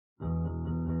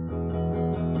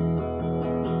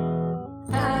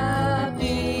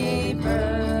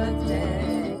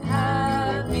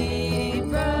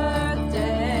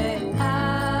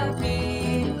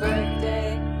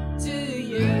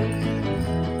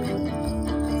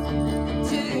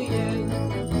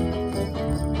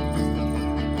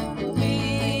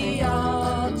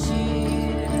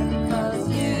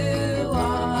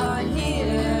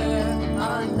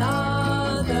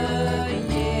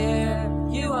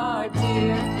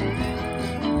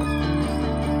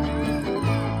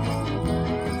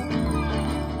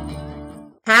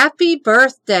Happy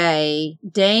birthday,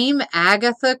 Dame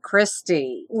Agatha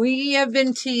Christie. We have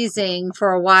been teasing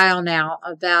for a while now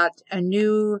about a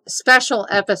new special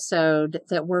episode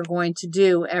that we're going to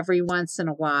do every once in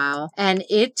a while, and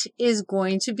it is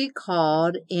going to be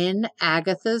called In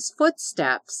Agatha's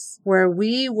Footsteps, where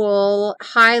we will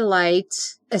highlight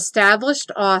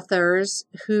established authors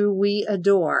who we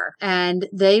adore, and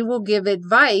they will give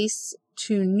advice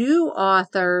to new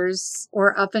authors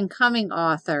or up-and-coming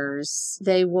authors.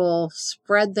 They will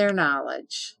spread their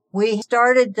knowledge. We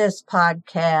started this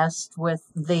podcast with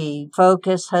the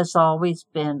focus has always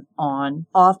been on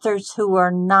authors who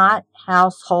are not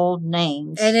household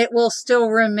names. And it will still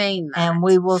remain that. And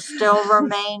we will still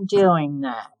remain doing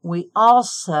that. We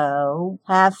also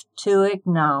have to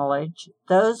acknowledge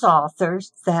those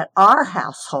authors that are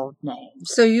household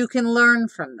names. So you can learn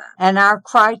from them. And our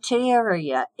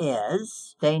criteria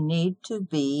is they need to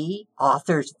be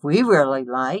authors we really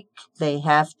like. They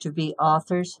have to be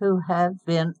authors who have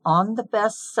been on the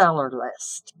bestseller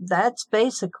list. That's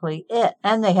basically it.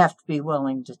 And they have to be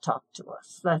willing to talk to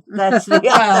us. That's the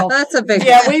well, that's a big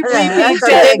yeah, we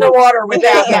dead in the water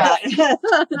without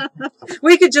that.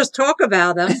 We could just talk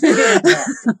about them.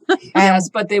 Yes,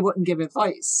 but they wouldn't give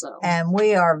advice. So. And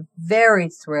we are very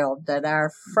thrilled that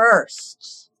our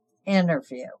first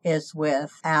interview is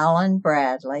with Alan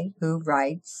Bradley, who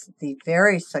writes the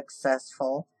very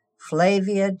successful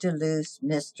Flavia de Luce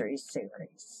Mystery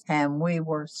Series. And we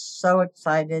were so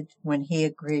excited when he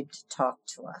agreed to talk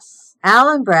to us.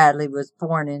 Alan Bradley was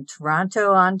born in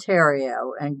Toronto,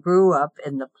 Ontario, and grew up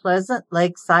in the pleasant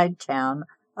lakeside town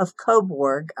of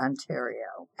Cobourg,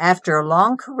 Ontario. After a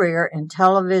long career in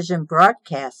television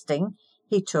broadcasting,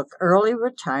 he took early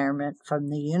retirement from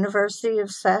the University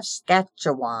of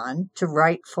Saskatchewan to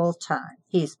write full-time.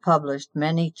 He's published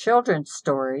many children's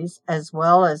stories as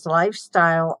well as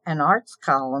lifestyle and arts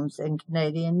columns in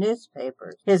Canadian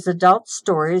newspapers. His adult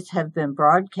stories have been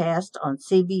broadcast on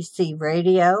CBC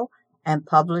Radio and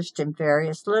published in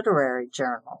various literary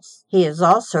journals. He has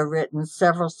also written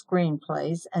several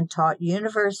screenplays and taught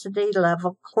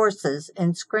university-level courses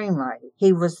in screenwriting.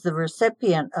 He was the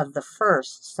recipient of the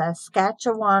first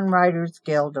Saskatchewan Writers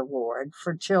Guild Award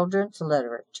for Children's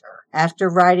Literature.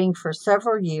 After writing for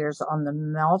several years on the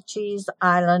Maltese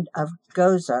island of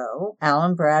Gozo,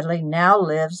 Alan Bradley now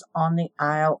lives on the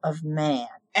Isle of Man.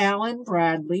 Alan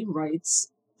Bradley writes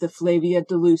the Flavia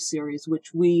de Luce series,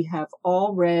 which we have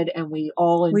all read and we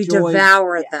all enjoy. We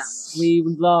devour them. We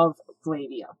love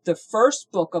Flavia. The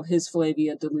first book of his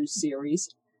Flavia de Luce series,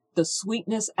 The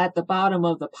Sweetness at the Bottom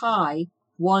of the Pie,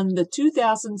 won the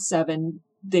 2007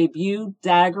 debut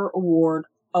Dagger Award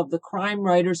of the Crime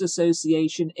Writers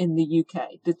Association in the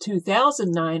UK, the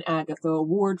 2009 Agatha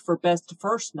Award for Best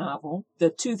First Novel, the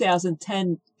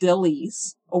 2010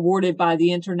 Dillies, awarded by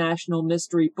the International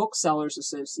Mystery Booksellers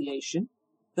Association,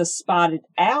 the Spotted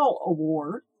Owl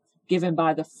Award, given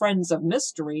by the Friends of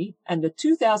Mystery, and the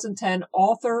 2010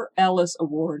 Arthur Ellis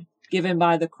Award, given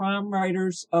by the Crime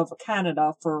Writers of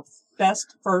Canada for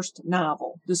Best First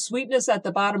Novel. The Sweetness at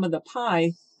the Bottom of the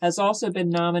Pie has also been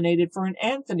nominated for an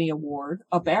Anthony Award,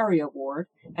 a Barry Award,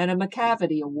 and a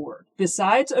McCavity Award.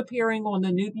 Besides appearing on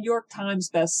the New York Times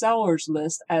bestsellers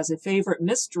list as a favorite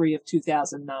mystery of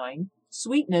 2009,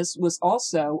 Sweetness was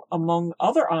also, among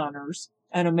other honors,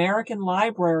 an American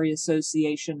Library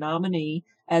Association nominee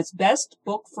as Best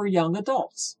Book for Young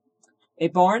Adults, a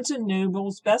Barnes &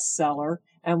 Noble's bestseller,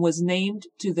 and was named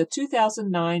to the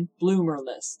 2009 Bloomer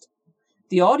list.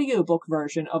 The audiobook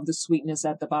version of The Sweetness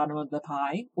at the Bottom of the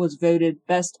Pie was voted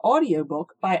Best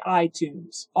Audiobook by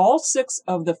iTunes. All 6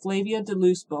 of the Flavia de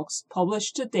Luce books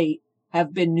published to date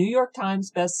have been New York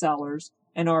Times bestsellers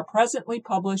and are presently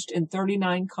published in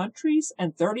 39 countries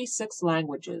and 36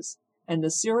 languages. And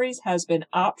the series has been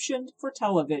optioned for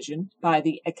television by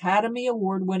the Academy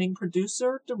Award-winning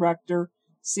producer-director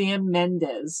Sam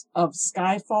Mendes of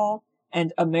Skyfall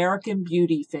and American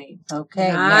Beauty fame.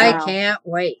 Okay, I can't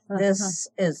wait. This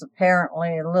is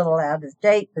apparently a little out of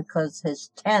date because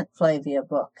his 10th Flavia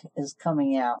book is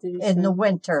coming out in the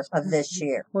winter of this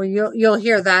year. Well, you'll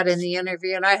hear that in the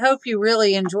interview, and I hope you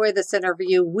really enjoy this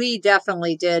interview. We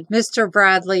definitely did. Mr.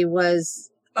 Bradley was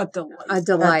A delight. A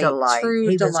delight. True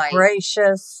he delight. was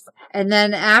gracious. And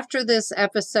then after this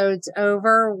episode's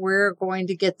over, we're going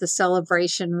to get the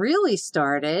celebration really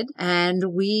started.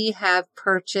 And we have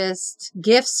purchased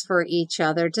gifts for each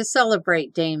other to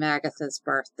celebrate Dame Agatha's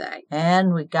birthday.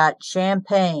 And we got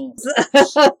champagne.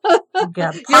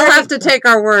 You'll have to take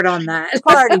our word on that.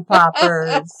 Party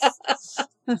poppers.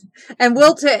 And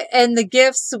and the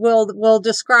gifts we'll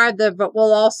describe them, but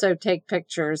we'll also take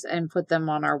pictures and put them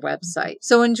on our website.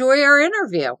 So enjoy our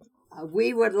interview.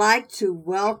 We would like to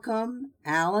welcome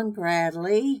Alan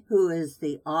Bradley, who is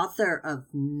the author of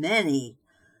many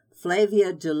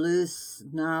Flavia de Luce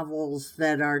novels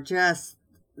that are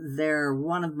they're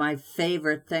one of my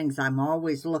favorite things. I'm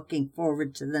always looking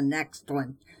forward to the next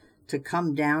one to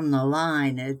come down the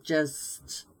line.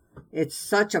 It's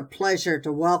such a pleasure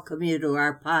to welcome you to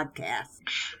our podcast.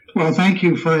 Well, thank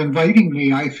you for inviting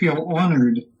me. I feel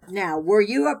honored. Now, were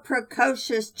you a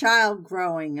precocious child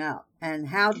growing up? And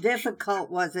how difficult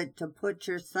was it to put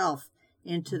yourself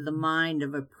into the mind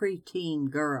of a preteen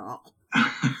girl?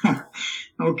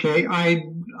 Okay, I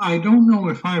don't know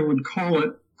if I would call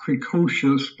it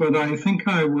precocious, but I think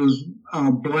I was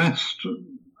blessed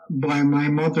by my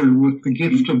mother with the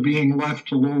gift of being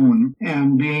left alone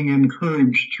and being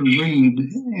encouraged to read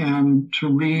and to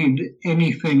read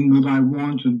anything that I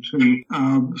wanted to,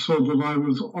 so that I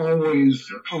was always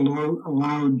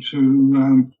allowed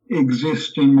to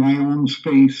exist in my own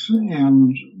space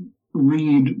and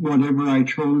read whatever I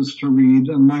chose to read.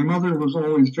 And my mother was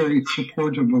always very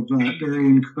supportive of that, very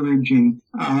encouraging.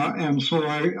 And so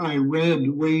I read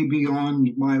way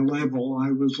beyond my level.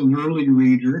 I was an early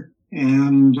reader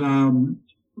and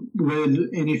read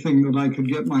anything that I could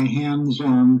get my hands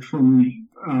on from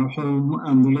home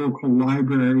and the local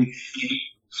library.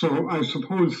 So I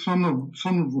suppose some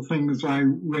of the things I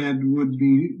read would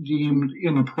be deemed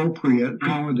inappropriate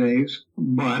nowadays,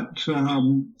 but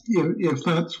if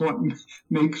that's what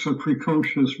makes a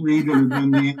precocious reader,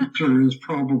 then the answer is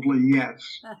probably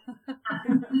yes.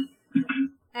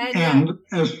 And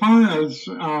as far as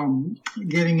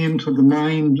getting into the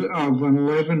mind of an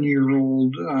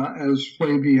 11-year-old, as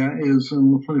Flavia is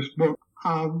in the first book,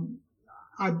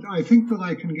 I think that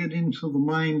I can get into the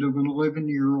mind of an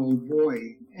 11-year-old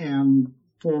boy. And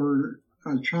for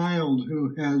a child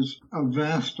who has a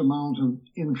vast amount of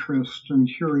interest and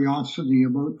curiosity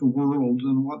about the world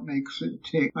and what makes it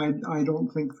tick, I don't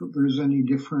think that there's any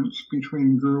difference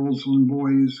between girls and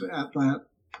boys at that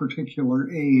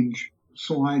particular age.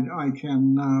 So I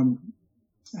can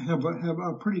have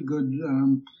a pretty good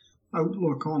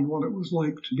outlook on what it was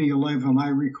like to be 11. I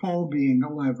recall being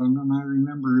 11, and I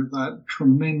remember that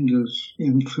tremendous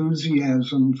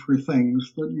enthusiasm for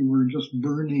things, that you were just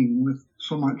burning with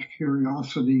so much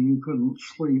curiosity you couldn't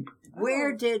sleep.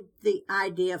 Where did the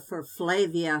idea for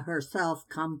Flavia herself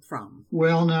come from?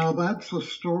 Well, now that's a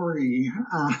story.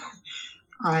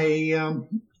 I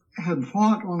had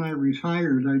thought when I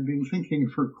retired, I'd been thinking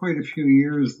for quite a few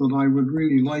years that I would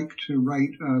really like to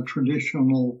write a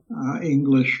traditional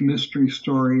English mystery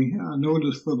story.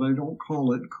 Notice that I don't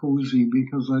call it cozy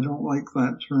because I don't like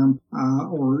that term,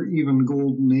 or even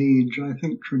golden age. I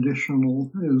think traditional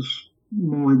is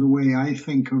more the way I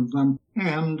think of them.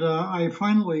 And I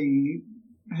finally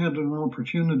had an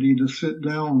opportunity to sit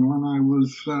down when I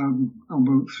was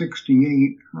about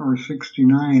 68 or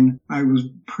 69. I was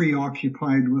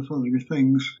preoccupied with other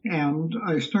things, and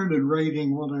I started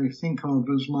writing what I think of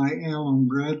as my Alan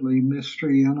Bradley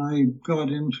mystery, and I got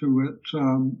into it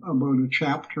about a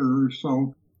chapter or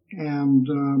so. And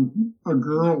a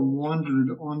girl wandered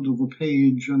onto the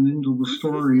page and into the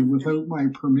story without my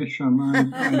permission.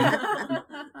 I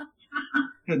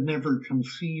had never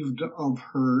conceived of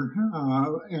her,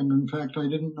 and in fact I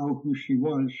didn't know who she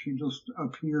was. She just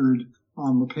appeared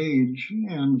on the page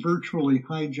and virtually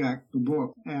hijacked the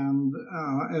book. And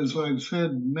as I've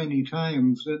said many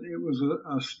times, it was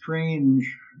a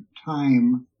strange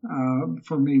time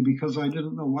for me because I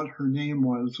didn't know what her name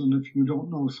was, and if you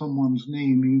don't know someone's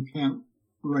name, you can't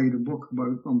write a book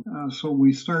about them. So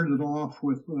we started off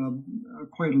with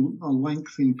quite a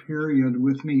lengthy period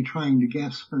with me trying to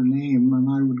guess her name, and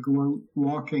I would go out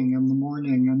walking in the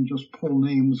morning and just pull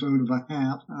names out of a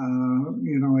hat.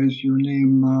 Is your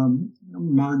name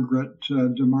Margaret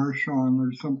DeMarchon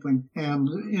or something? And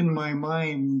in my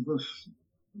mind, this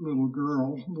little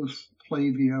girl, this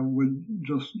Flavia,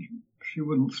 she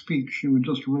wouldn't speak. She would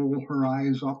just roll her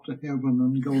eyes up to heaven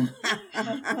and go.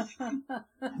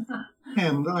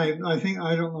 And I think,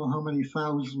 I don't know how many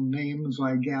thousand names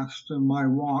I guessed in my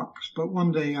walks, but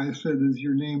one day I said, "Is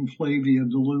your name Flavia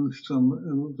de Luce?" And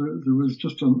there was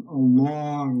just a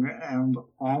long and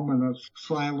ominous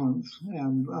silence,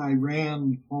 and I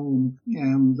ran home,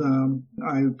 and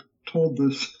I've told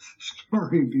this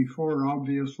story before,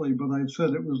 obviously, but I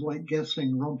said it was like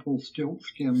guessing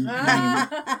Rumpelstiltskin's name.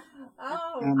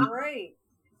 Oh, And great.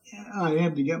 I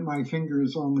had to get my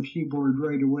fingers on the keyboard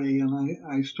right away, and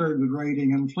I started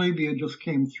writing. And Flavia just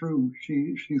came through.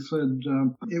 She said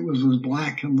it was as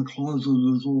black in the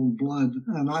closet as old blood,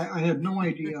 and I had no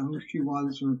idea who she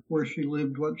was or where she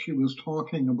lived, what she was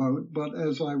talking about. But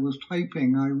as I was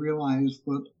typing, I realized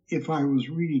that if I was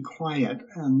really quiet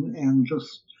and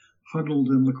just huddled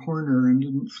in the corner and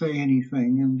didn't say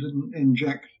anything and didn't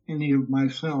inject any of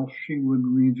myself, she would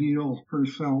reveal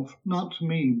herself, not to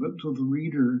me, but to the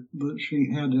reader that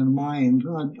she had in mind.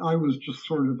 I was just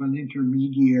sort of an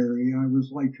intermediary. I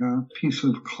was like a piece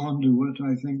of conduit,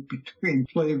 I think, between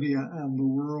Flavia and the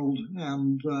world.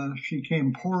 And she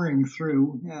came pouring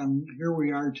through, and here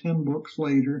we are 10 books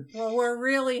later. Well, we're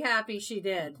really happy she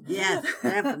did. Yes,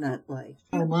 definitely.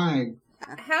 Oh, my.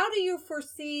 How do you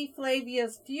foresee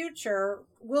Flavia's future?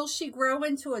 Will she grow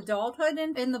into adulthood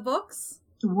in the books?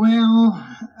 Well,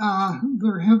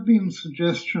 there have been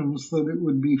suggestions that it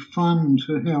would be fun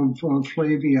to have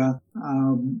Flavia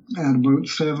at about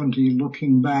 70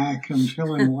 looking back and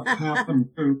telling what happened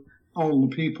to all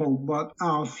the people. But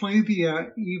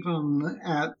Flavia, even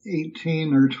at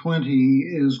 18 or 20,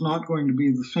 is not going to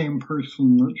be the same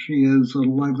person that she is at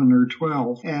 11 or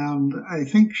 12. And I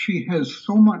think she has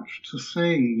so much to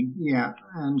say yet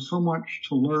and so much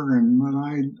to learn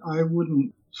that I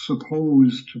wouldn't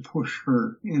suppose to push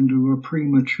her into a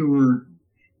premature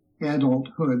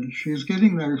adulthood. She's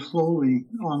getting there slowly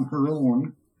on her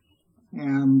own,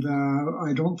 and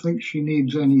I don't think she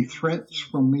needs any threats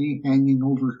from me hanging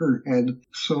over her head.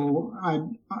 So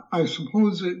I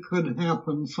suppose it could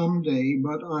happen someday,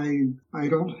 but I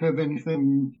don't have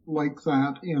anything like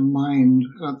that in mind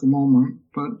at the moment.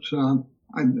 But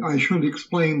I should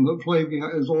explain that Flavia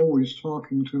is always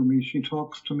talking to me. She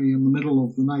talks to me in the middle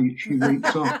of the night. She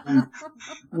wakes up and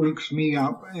wakes me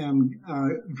up and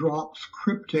drops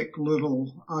cryptic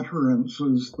little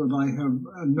utterances that I have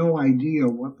no idea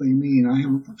what they mean. I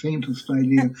haven't the faintest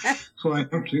idea. So I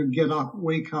have to get up,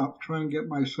 wake up, try and get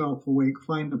myself awake,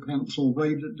 find a pencil,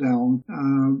 write it down,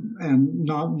 and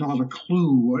not a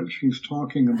clue what she's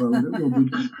talking about. It will be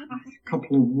just a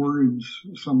couple of words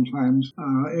sometimes.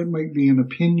 It might be an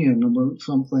opinion about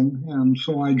something, and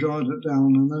so I jot it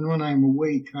down, and then when I'm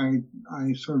awake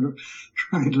I sort of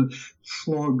try to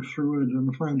slog through it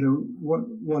and find out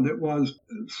what it was.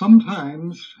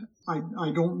 Sometimes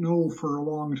I don't know for a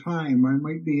long time. I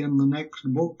might be in the next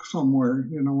book somewhere,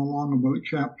 along about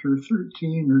chapter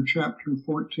 13 or chapter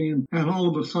 14, and all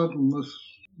of a sudden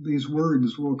these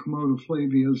words will come out of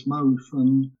Flavia's mouth,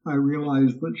 and I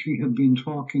realized that she had been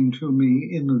talking to me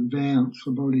in advance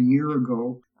about a year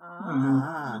ago.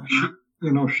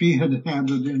 She had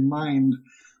it in mind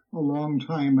a long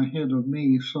time ahead of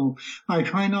me. So I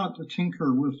try not to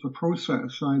tinker with the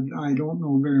process. I don't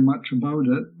know very much about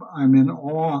it. I'm in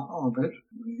awe of it.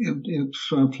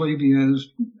 Flavia is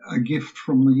a gift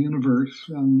from the universe,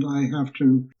 and I have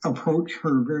to approach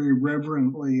her very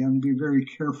reverently and be very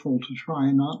careful to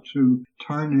try not to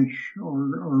tarnish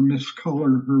or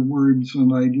miscolor her words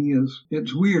and ideas.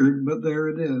 It's weird, but there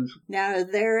it is. Now, are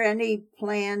there any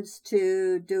plans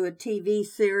to do a TV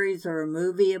series or a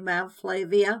movie about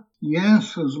Flavia?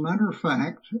 Yes, as a matter of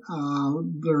fact,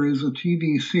 there is a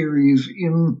TV series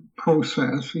in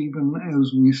process, even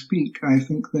as we speak. I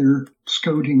think they're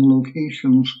scouting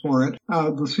locations for it.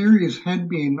 The series had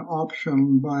been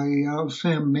optioned by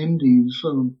Sam Mendes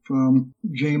of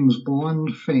James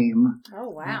Bond fame. Oh,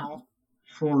 wow.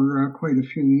 For quite a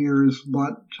few years,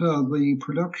 but the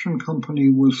production company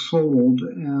was sold,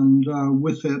 and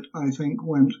with it, I think,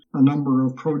 went a number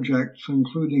of projects,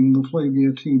 including the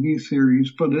Flavia TV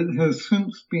series, but it has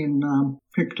since been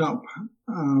picked up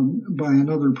by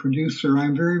another producer.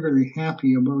 I'm very, very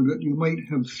happy about it. You might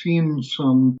have seen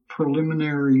some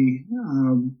preliminary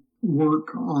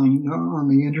work on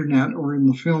the internet or in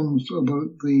the films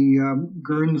about the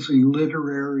Guernsey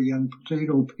Literary and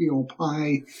Potato Peel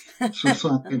Pie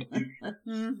Society.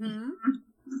 Mm-hmm.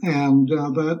 And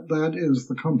that is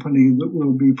the company that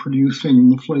will be producing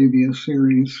the Flavia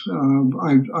series.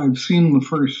 I've seen the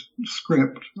first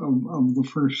script of the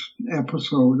first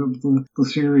episode of the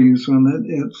series, and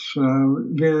it's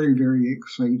very, very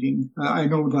exciting. I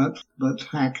know that's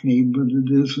hackneyed, but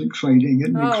it is exciting.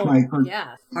 It makes my heart.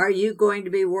 Yeah. Are you going to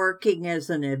be working as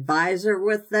an advisor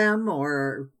with them,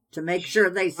 or to make sure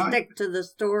they stick to the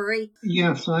story?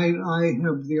 Yes, I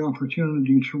have the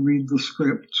opportunity to read the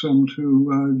scripts and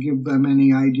to give them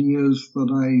any ideas that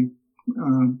I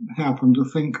happen to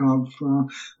think of.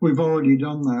 We've already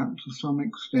done that to some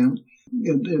extent.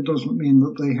 It doesn't mean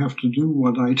that they have to do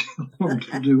what I tell them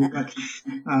to do, but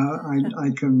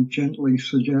I can gently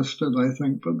suggest it, I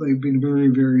think. But they've been very,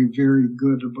 very, very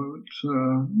good about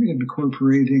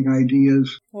incorporating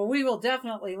ideas. Well, we will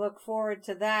definitely look forward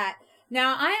to that.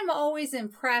 Now, I am always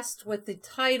impressed with the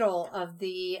title of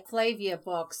the Flavia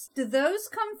books. Do those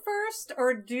come first,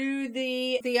 or do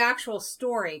the actual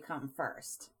story come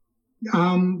first?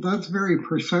 That's very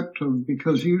perceptive,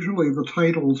 because usually the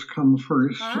titles come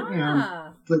first,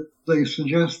 and they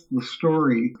suggest the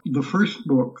story. The first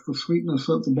book, The Sweetness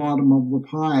at the Bottom of the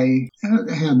Pie,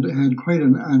 had quite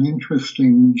an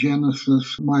interesting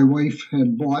genesis. My wife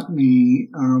had bought me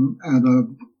at a,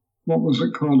 what was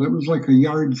it called? It was like a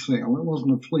yard sale. It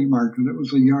wasn't a flea market. It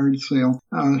was a yard sale.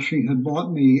 She had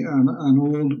bought me an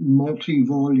old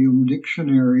multi-volume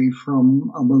dictionary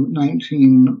from about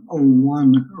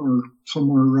 1901 or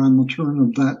somewhere around the turn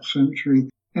of that century.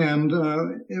 And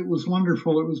it was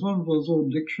wonderful. It was one of those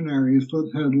old dictionaries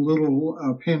that had little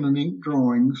pen and ink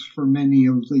drawings for many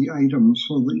of the items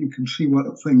so that you can see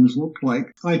what things looked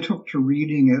like. I took to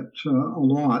reading it a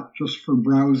lot just for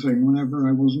browsing. Whenever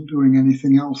I wasn't doing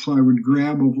anything else, I would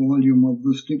grab a volume of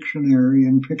this dictionary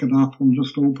and pick it up and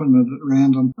just open it at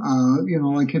random.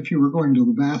 Like if you were going to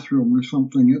the bathroom or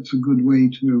something, it's a good way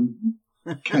to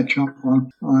catch up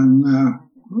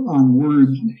on word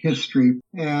history.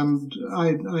 And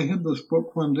I had this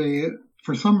book one day.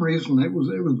 For some reason, it was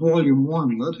volume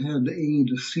 1 that had A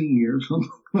to C or something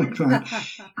like that.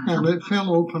 And it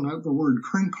fell open at the word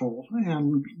crinkle.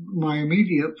 And my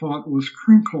immediate thought was,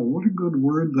 crinkle, what a good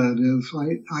word that is.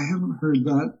 I haven't heard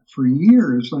that for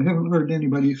years. I haven't heard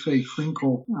anybody say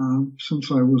crinkle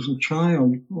since I was a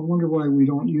child. I wonder why we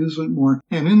don't use it more.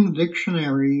 And in the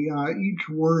dictionary, each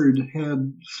word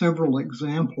had several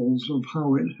examples of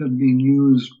how it had been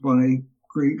used by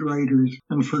great writers.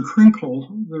 And for crinkle,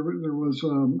 there was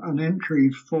an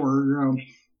entry for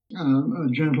a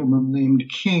gentleman named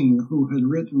King, who had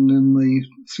written in the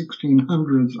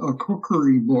 1600s a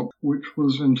cookery book, which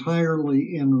was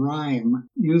entirely in rhyme.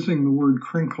 Using the word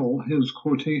crinkle, his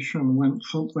quotation went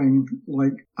something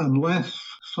like, unless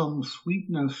some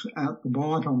sweetness at the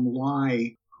bottom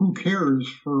lie, who cares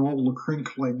for all the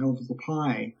crinkling of the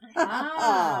pie?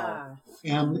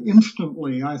 And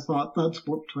instantly I thought, that's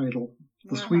book title.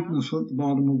 The Sweetness at the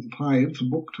Bottom of the Pie. It's a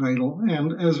book title.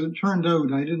 And as it turned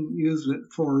out, I didn't use it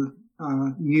for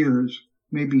years,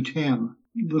 maybe 10.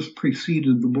 This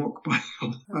preceded the book by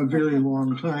a very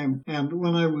long time. And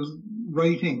when I was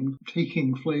writing,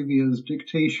 taking Flavia's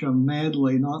dictation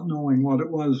madly, not knowing what it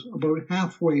was, about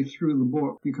halfway through the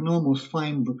book, you can almost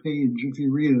find the page if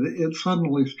you read it. It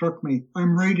suddenly struck me,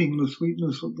 I'm writing The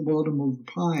Sweetness at the Bottom of the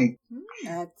Pie.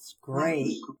 That's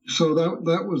great. So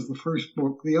that was the first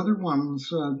book. The other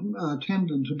ones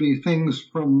tended to be things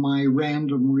from my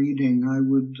random reading. I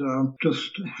would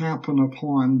just happen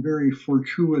upon very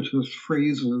fortuitous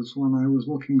phrases when I was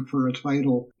looking for a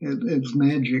title. It's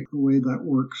magic the way that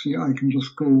works. Yeah, I can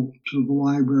just go to the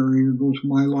library or go to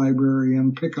my library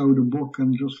and pick out a book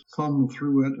and just thumb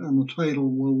through it, and the title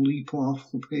will leap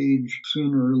off the page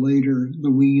sooner or later. The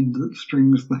Weed That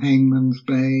Strings the Hangman's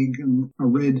Bag, and A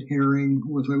Red Herring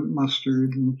Without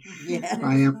Mustard, and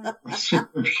I Am Sick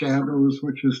of Shadows,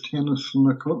 which is Tennyson,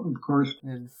 of course.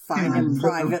 And Find a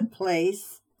Private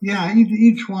Place. Yeah,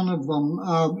 each one of them.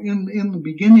 In the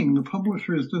beginning, the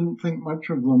publishers didn't think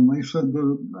much of them. They said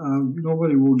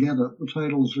nobody will get it. The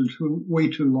titles are way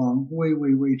too long, way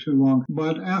too long.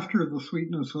 But after The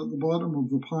Sweetness at the Bottom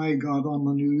of the Pie got on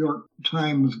the New York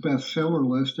Times bestseller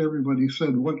list, everybody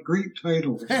said, "What great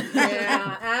titles!"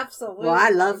 Yeah, absolutely. Well, I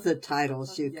love the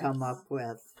titles you come up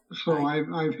with. So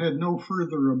I've had no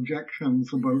further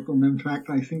objections about them. In fact,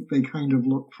 I think they kind of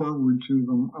look forward to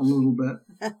them a little bit.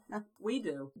 We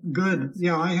do. Good.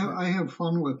 Yeah, I have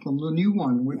fun with them. The new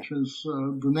one, which is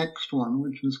the next one,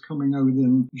 which is coming out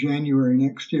in January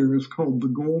next year, is called The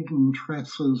Golden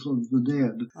Tresses of the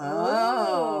Dead.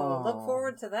 Oh, look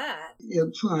forward to that.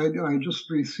 I just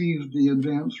received the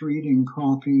advance reading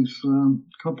copies a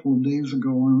couple of days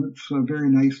ago, and it's a very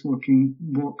nice looking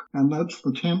book. And that's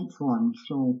the 10th one,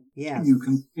 so you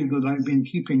can see that I've been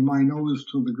keeping my nose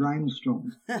to the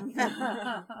grindstone.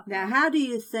 Now, how do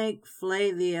you think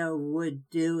Flavia would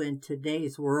do in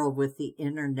today's world with the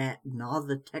internet and all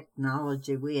the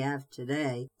technology we have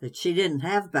today that she didn't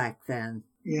have back then?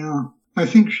 Yeah, I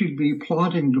think she'd be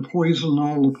plotting to poison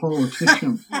all the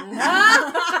politicians.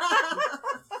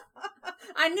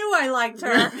 I knew I liked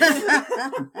her.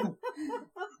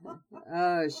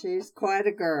 Oh, she's quite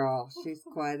a girl. She's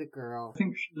quite a girl. I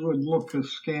think she would look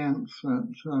askance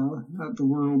at the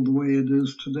world the way it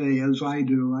is today, as I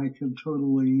do. I could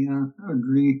totally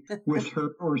agree with her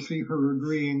or see her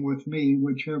agreeing with me,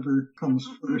 whichever comes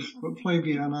first. But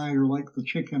Flavia and I are like the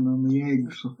chicken and the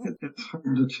egg, so it's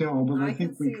hard to tell. But I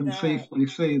think we can safely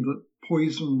say that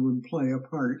poison would play a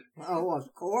part. Oh,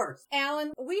 of course.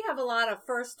 Alan, we have a lot of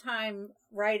first-time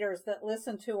writers that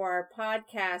listen to our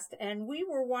podcast, and we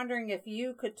were wondering if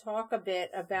you could talk a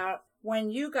bit about when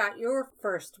you got your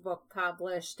first book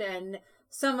published and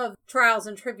some of trials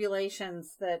and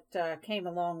tribulations that came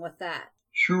along with that.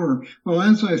 Sure. Well,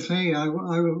 as I say,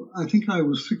 I think I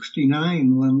was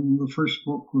 69 when the first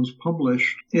book was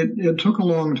published. It took a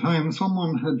long time.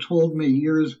 Someone had told me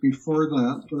years before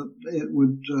that it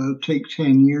would take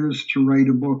 10 years to write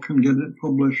a book and get it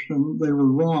published, and they were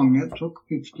wrong. It took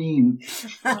 15.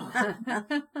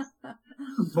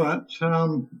 But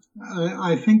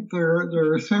I think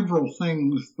there are several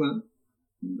things that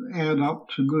add up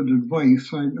to good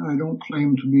advice. I don't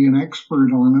claim to be an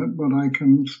expert on it, but I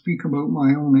can speak about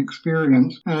my own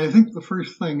experience. And I think the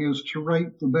first thing is to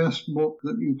write the best book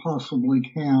that you possibly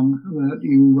can, that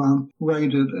you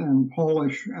write it and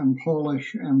polish and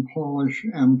polish and polish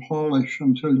and polish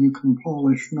until you can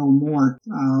polish no more,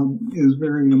 is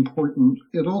very important.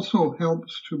 It also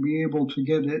helps to be able to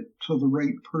get it to the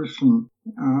right person,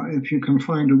 if you can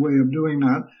find a way of doing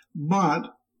that.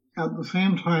 But at the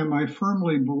same time, I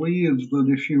firmly believe that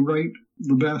if you write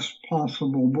the best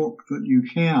possible book that you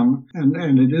can,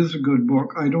 and it is a good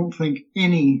book, I don't think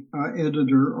any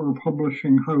editor or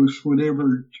publishing house would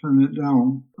ever turn it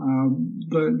down.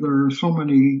 There are so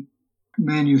many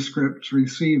manuscripts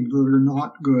received that are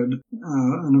not good,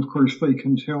 and of course they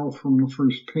can tell from the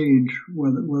first page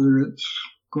whether it's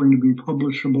going to be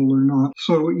publishable or not.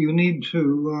 So you need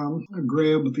to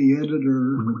grab the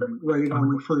editor right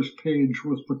on the first page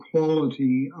with the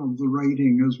quality of the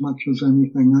writing as much as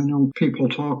anything. I know people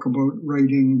talk about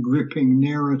writing gripping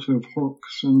narrative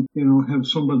hooks and, have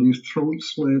somebody's throat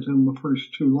slit in the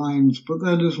first 2 lines, but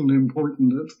that isn't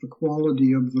important. It's the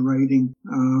quality of the writing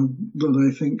that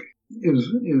I think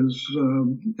is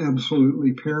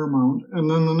absolutely paramount. And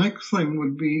then the next thing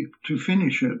would be to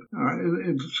finish it.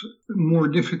 It's more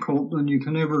difficult than you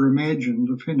can ever imagine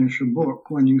to finish a book.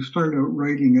 When you start out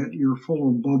writing it, you're full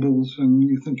of bubbles and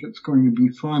you think it's going to be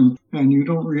fun, and you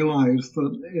don't realize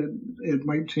that it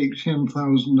might take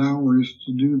 10,000 hours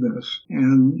to do this,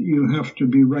 and you have to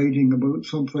be writing about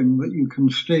something that you can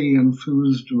stay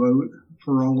enthused about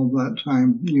for all of that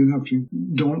time. You have to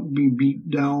don't be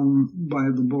beat down by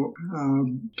the book.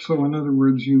 So in other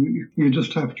words, you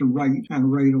just have to write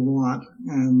and write a lot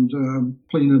and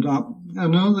clean it up.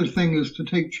 Another thing is to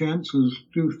take chances,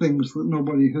 do things that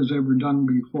nobody has ever done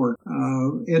before.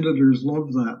 Editors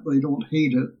love that. They don't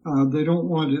hate it. They don't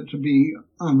want it to be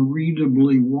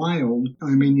unreadably wild.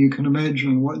 I mean, you can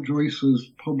imagine what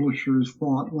Joyce's publishers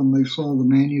thought when they saw the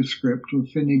manuscript of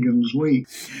Finnegan's Wake.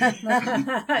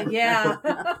 Yeah.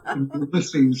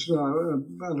 Ulysses,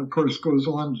 and of course goes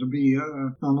on to be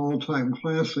an all-time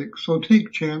classic. So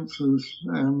take chances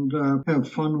and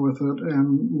have fun with it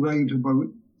and write about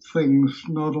things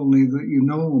not only that you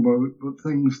know about, but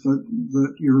things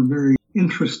that you're very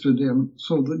interested in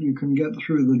so that you can get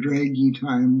through the draggy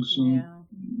times. And,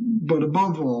 but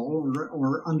above all,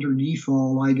 or underneath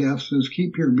all, I guess, is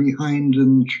keep your behind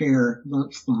in the chair.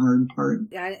 That's the hard part.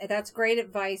 Yeah, that's great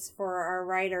advice for our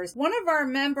writers. One of our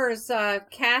members,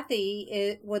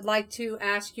 Kathy, would like to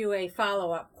ask you a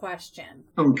follow-up question.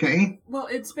 Okay. Well,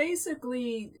 it's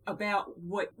basically about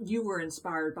what you were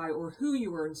inspired by, or who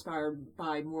you were inspired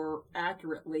by more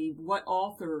accurately. What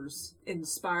authors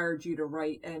inspired you to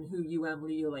write and who you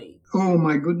emulate? Oh,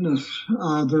 my goodness.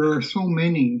 There are so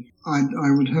many.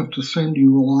 I would have to send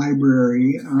you a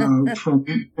library from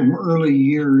early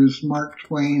years, Mark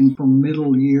Twain, from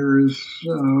middle years,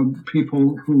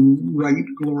 people who write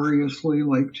gloriously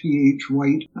like T.H.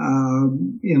 White.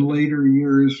 In later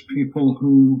years, people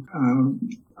who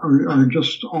are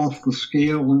just off the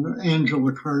scale. And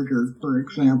Angela Carter, for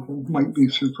example, might be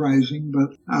surprising,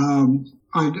 but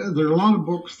there are a lot of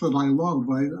books that I love.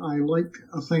 I like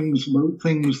things about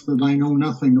things that I know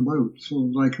nothing about so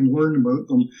that I can learn about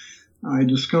them. I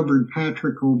discovered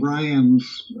Patrick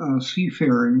O'Brien's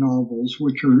seafaring novels,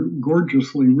 which are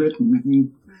gorgeously written. He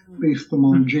based them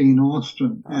on Jane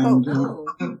Austen.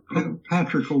 And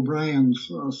Patrick O'Brien's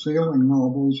sailing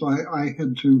novels, I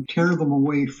had to tear them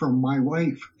away from my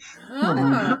wife.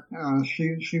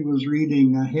 She was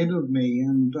reading ahead of me,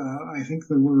 and I think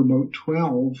there were about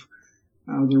 12.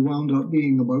 There wound up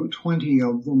being about 20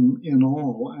 of them in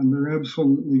all, and they're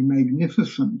absolutely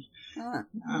magnificent.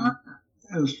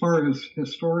 as far as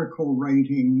historical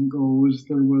writing goes,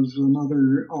 there was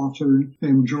another author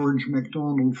named George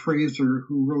MacDonald Fraser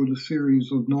who wrote a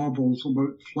series of novels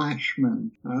about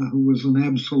Flashmen, who was an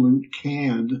absolute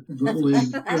cad that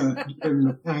lived during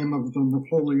the time of the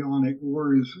Napoleonic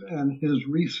Wars. And his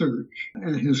research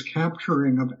and his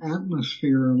capturing of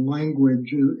atmosphere and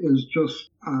language is just,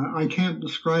 I can't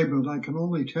describe it. I can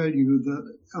only tell you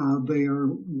that they are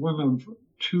one of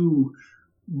two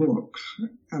books,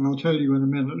 and I'll tell you in a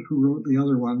minute who wrote the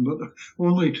other one, but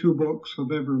only two books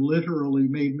have ever literally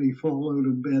made me fall out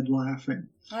of bed laughing.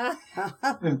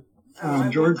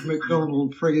 George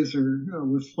MacDonald Fraser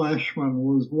with Flashmen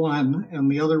was one, and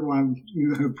the other one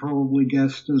you have probably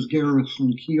guessed is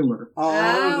Garrison Keillor. Oh,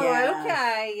 yes.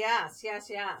 okay. Yes.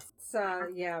 So,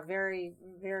 yeah, very,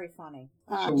 very funny.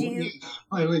 So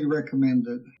highly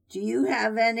recommended. Do you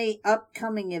have any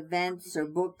upcoming events or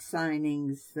book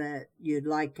signings that you'd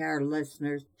like our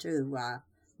listeners to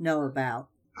know about?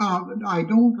 I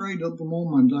don't write at the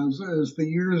moment. As the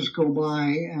years go by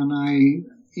and I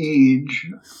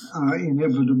age,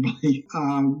 inevitably,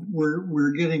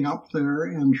 we're getting up there,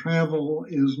 and travel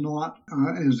is not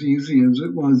as easy as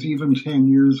it was even 10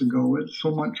 years ago. It's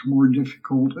so much more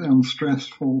difficult and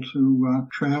stressful to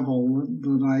travel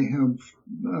that I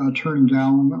have turned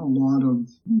down a lot of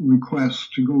requests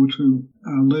to go to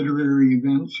literary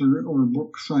events or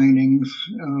book signings,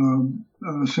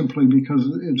 simply because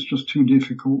it's just too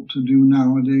difficult to do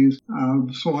nowadays.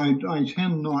 So I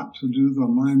tend not to do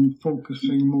them. I'm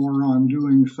focusing more on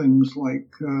doing things like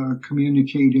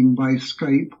communicating by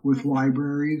Skype with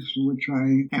libraries, which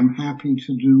I am happy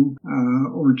to do,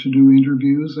 or to do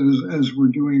interviews as we're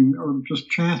doing, or just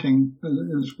chatting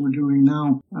as we're doing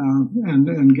now,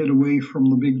 and get away from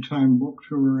the big time book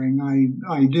touring.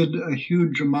 I did a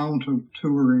huge amount of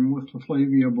touring with the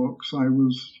Flavia books. I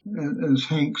was, as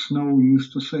Hank Snow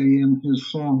used to say in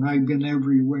his song, I've been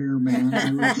everywhere, man.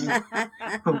 I was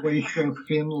in Croatia,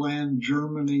 Finland,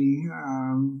 Germany,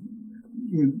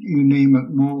 you name it,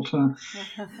 Malta.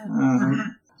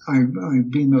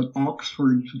 I've been at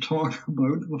Oxford to talk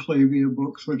about the Flavia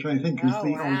books, which I think is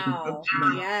the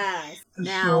ultimate. Yes.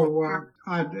 So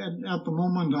at the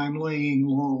moment, I'm laying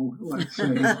low, let's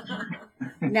say.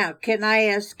 Now, can I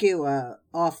ask you a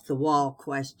off-the-wall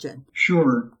question?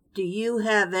 Sure. Do you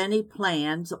have any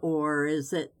plans, or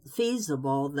is it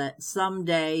feasible that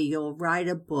someday you'll write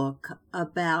a book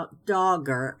about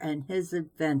Dogger and his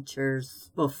adventures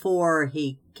before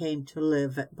he came to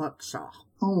live at Buckshaw?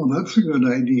 Oh, that's a good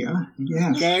idea.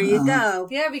 Yes. There you go.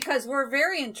 Yeah, because we're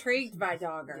very intrigued by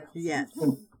Dogger. Yes.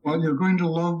 Well, you're going to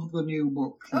love the new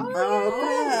book.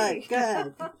 Oh,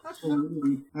 good.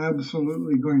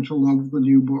 Absolutely going to love the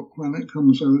new book when it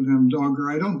comes out. And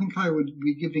Dogger, I don't think I would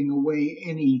be giving away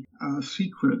any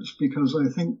secrets, because I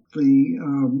think the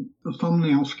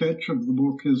thumbnail sketch of the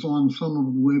book is on some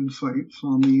of the websites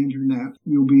on the internet.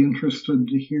 You'll be interested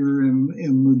to hear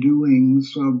in the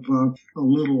doings of a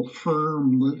little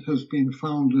firm that has been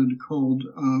founded called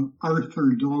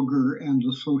Arthur Dogger and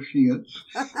Associates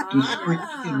Discreet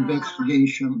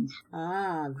Investigations.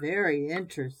 Very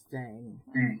interesting.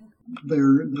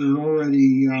 They're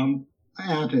already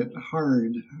at it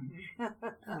hard.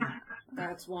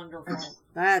 That's wonderful.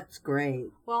 That's great.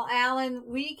 Well, Alan,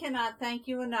 we cannot thank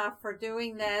you enough for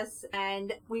doing this,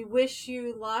 and we wish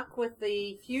you luck with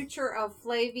the future of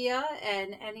Flavia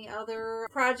and any other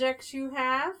projects you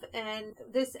have. And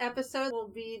this episode will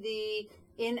be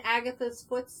the In Agatha's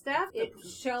Footsteps. It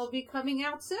shall be coming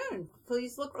out soon.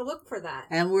 Please look for that.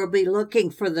 And we'll be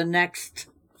looking for the next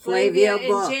Flavia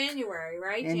book. In January,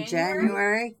 right? In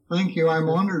January? Thank you. I'm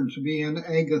honored to be in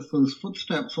Agatha's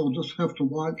footsteps. I'll just have to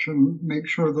watch and make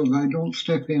sure that I don't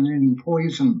step in any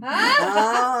poison.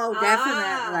 Oh,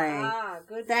 definitely.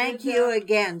 Good. Thank you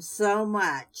again so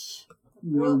much.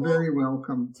 You're very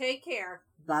welcome. Take care.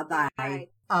 Bye-bye. Bye.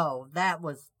 Oh, that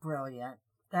was brilliant.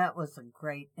 That was a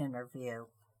great interview.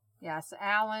 Yes,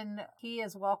 Alan, he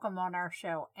is welcome on our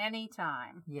show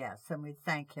anytime. Yes, and we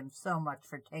thank him so much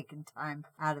for taking time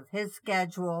out of his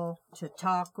schedule to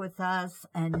talk with us.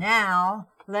 And now,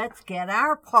 let's get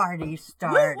our party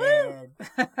started.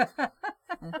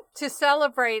 To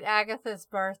celebrate Agatha's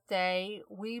birthday,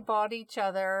 we bought each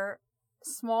other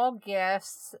small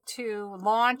gifts to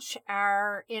launch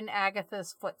our In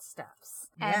Agatha's Footsteps.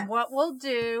 Yes. And what we'll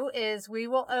do is we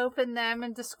will open them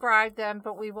and describe them,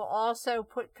 but we will also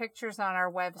put pictures on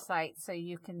our website so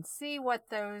you can see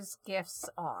what those gifts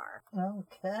are.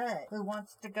 Okay. Who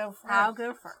wants to go first? I'll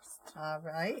go first. All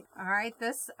right. All right,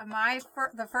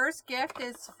 the first gift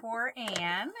is for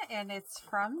Anne, and it's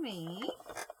from me.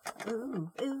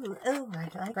 Ooh, I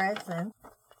like presents.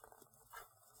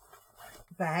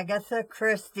 Agatha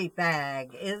Christie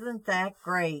bag. Isn't that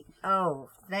great? Oh,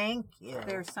 thank you.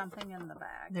 There's something in the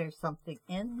bag. There's something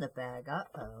in the bag.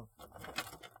 Uh-oh.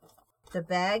 The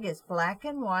bag is black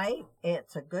and white.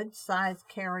 It's a good size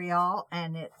carry-all,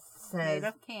 and it says Made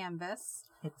of canvas.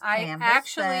 it's I canvas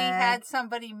actually bag. had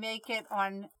somebody make it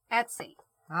on Etsy.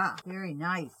 Ah, very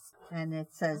nice. And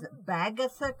it says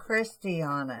Agatha Christie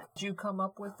on it. Did you come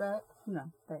up with that? No,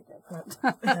 they did.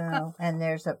 So, and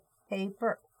there's a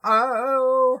paper.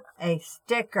 Oh, a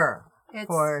sticker It's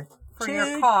for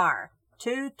your car.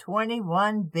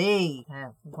 221B. I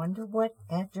wonder what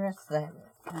address that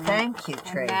is. Thank you, And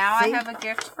Tracy. now I have a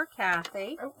gift for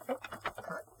Kathy. Oh,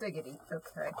 hot diggity.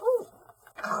 Okay. Ooh.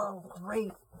 Oh,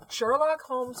 great. Sherlock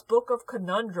Holmes' Book of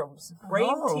Conundrums.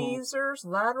 Brain Oh. teasers,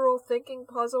 lateral thinking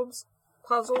puzzles,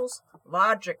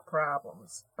 logic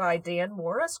problems. By Dan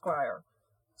Moore, Esquire.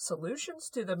 Solutions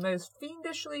to the most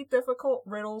fiendishly difficult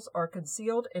riddles are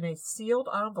concealed in a sealed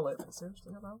envelope. Is there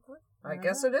still an envelope? I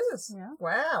guess it is. Yeah.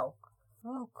 Wow.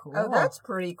 Oh, cool. Oh, that's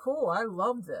pretty cool. I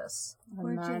love this.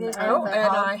 Where'd you And get then- Oh, that?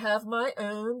 and I have my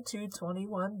own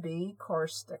 221B car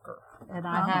sticker. And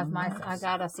I have nice. I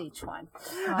got us each one.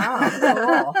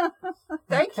 Oh, cool.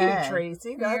 Thank Okay. you,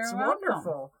 Tracy. That's You're welcome.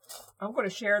 wonderful. I'm going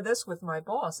to share this with my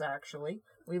boss, actually.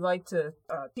 We like to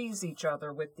tease each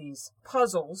other with these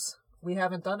puzzles. We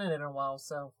haven't done it in a while,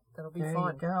 so that'll be There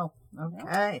fun. you go.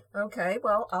 Okay. Okay,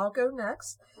 well, I'll go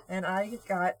next. And I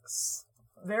got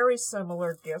very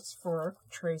similar gifts for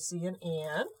Tracy and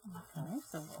Ann. Okay,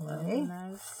 so we'll Okay. open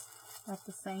those at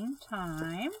the same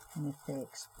time. And if they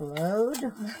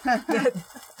explode,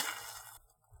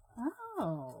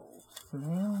 Oh,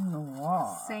 flame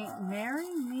noir. St.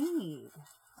 Mary Mead.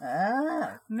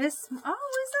 Ah. Miss, isn't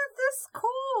this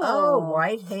cool? Oh,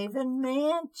 Whitehaven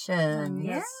Mansion.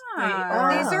 Yeah.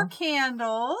 are. These are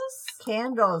candles.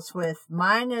 Candles with,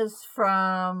 mine is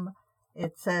from,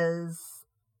 it says,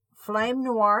 Flame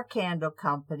Noir Candle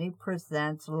Company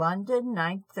presents London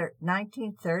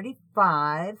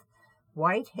 1935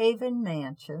 Whitehaven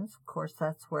Mansions. Of course,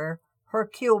 that's where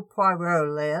Hercule Poirot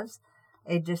lives.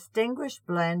 A distinguished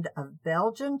blend of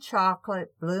Belgian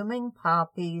chocolate, blooming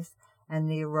poppies, and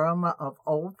the aroma of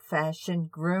old-fashioned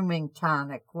grooming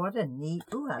tonic. What a neat...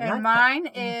 Ooh, I like And that. mine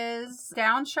is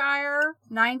Downshire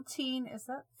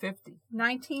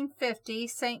 1950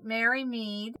 St. Mary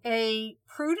Mead, a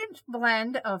prudent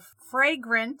blend of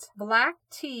fragrant black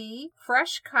tea,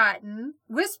 fresh cotton,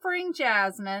 whispering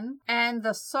jasmine, and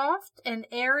the soft and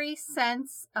airy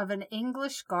scents of an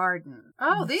English garden.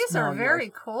 Oh, these smell are very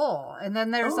yours. cool. And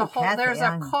then there's Oh, a whole Kathy, there's a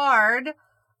I'm- card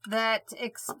that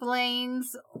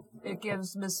explains It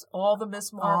gives all the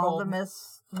Miss Marple. All the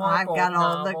Miss... Marple I've got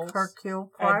all novels. the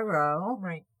Hercule Poirot.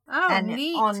 Right. and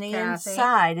neat, on the Kathy.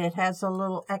 inside, it has a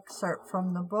little excerpt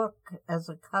from the book as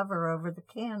a cover over the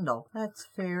candle. That's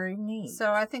very neat.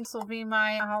 So I think this will be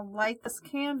I'll light this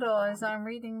candle as I'm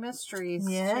reading mysteries.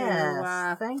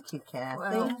 Yes, thank you, Kathy.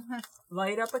 Well,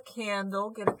 light up a candle,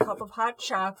 get a cup of hot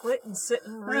chocolate, and sit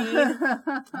and read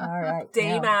All right,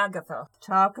 Dame now, Agatha.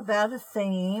 talk about a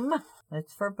theme.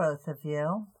 It's for both of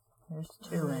you. There's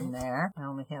two in there. I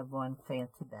only have one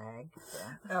fancy bag.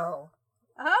 So.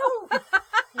 Oh,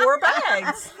 more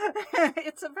bags.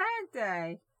 It's a bag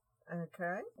day.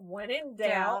 Okay. When in Doubt,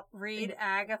 doubt, read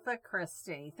Agatha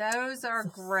Christie. Those are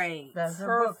great. Those are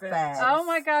book Perfect. bags. Oh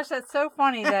my gosh, that's so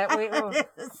funny that we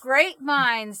great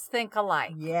minds think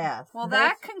alike. Yes. Well,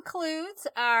 that concludes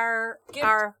our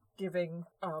giving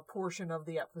portion of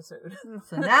the episode.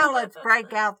 So now let's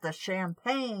break out the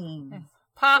champagne.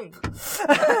 pop.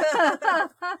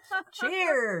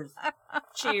 Cheers.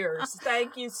 Cheers.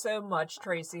 Thank you so much,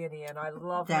 Tracy and Ian. I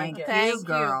love my Thank gift. Thank you,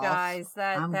 girls. guys.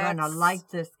 I'm going to light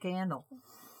this candle.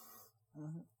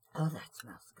 Oh, that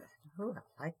smells good. Oh,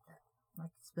 I like that. I can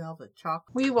smell the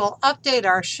chocolate. We will update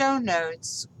our show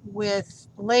notes with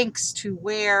links to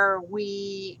where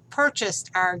we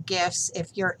purchased our gifts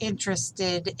if you're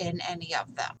interested in any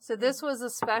of them. So this was a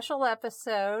special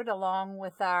episode along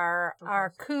with our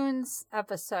Coons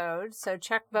episode. So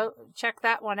check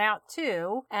that one out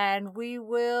too. And we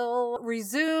will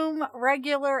resume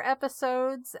regular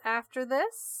episodes after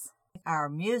this. Our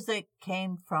music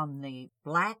came from the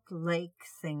Black Lake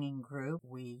Singing Group.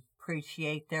 We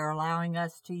appreciate their allowing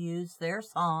us to use their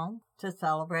song to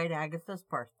celebrate Agatha's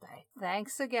birthday.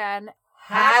 Thanks again.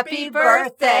 Happy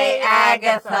birthday,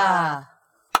 Agatha!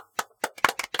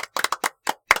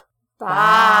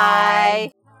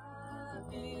 Bye.